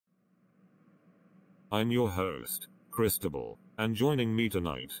I'm your host, Christabel, and joining me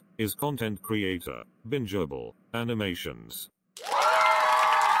tonight is content creator, Bingeable Animations.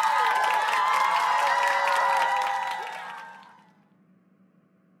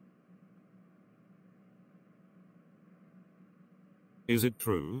 Is it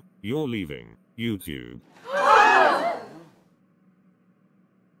true, you're leaving YouTube?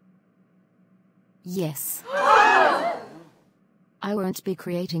 Yes. I won't be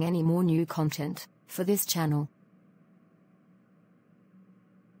creating any more new content for this channel.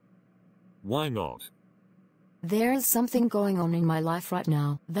 Why not? There is something going on in my life right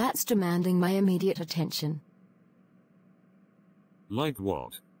now that's demanding my immediate attention. Like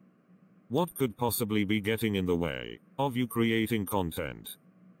what? What could possibly be getting in the way of you creating content?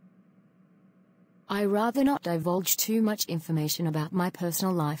 I rather not divulge too much information about my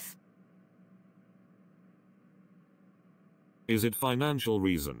personal life. Is it financial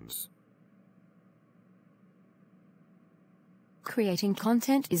reasons? Creating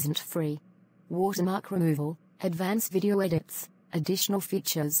content isn't free. Watermark removal, advanced video edits, additional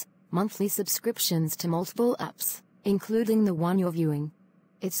features, monthly subscriptions to multiple apps, including the one you're viewing.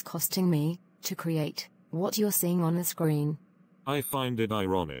 It's costing me to create what you're seeing on the screen. I find it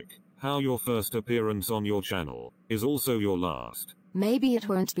ironic how your first appearance on your channel is also your last. Maybe it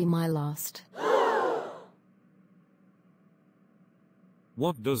won't be my last.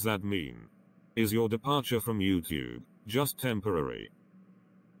 What does that mean? Is your departure from YouTube just temporary?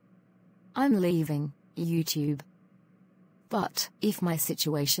 I'm leaving YouTube. But if my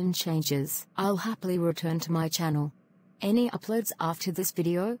situation changes, I'll happily return to my channel. Any uploads after this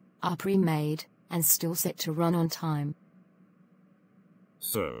video are pre-made and still set to run on time.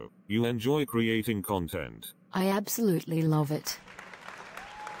 So, you enjoy creating content? I absolutely love it.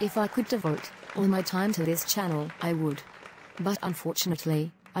 If I could devote all my time to this channel, I would. But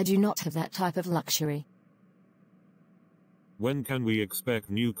unfortunately, I do not have that type of luxury. When can we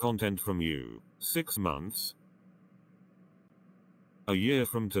expect new content from you? 6 months? A year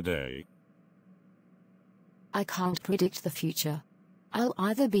from today? I can't predict the future. I'll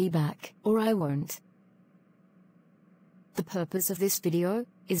either be back or I won't. The purpose of this video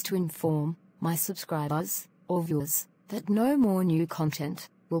is to inform my subscribers or viewers that no more new content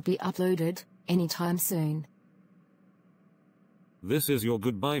will be uploaded anytime soon. This is your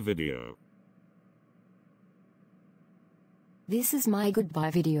goodbye video. This is my goodbye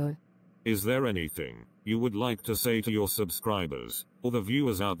video. Is there anything you would like to say to your subscribers or the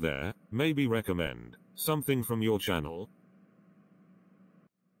viewers out there? Maybe recommend something from your channel?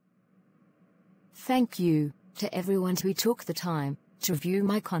 Thank you to everyone who took the time to view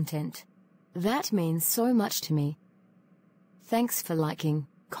my content. That means so much to me. Thanks for liking,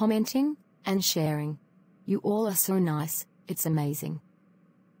 commenting, and sharing. You all are so nice, it's amazing.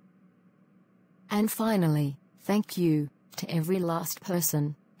 And finally, thank you to every last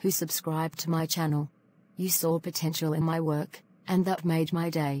person who subscribed to my channel. You saw potential in my work, and that made my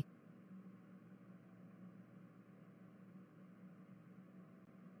day.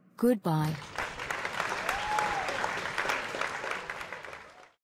 Goodbye.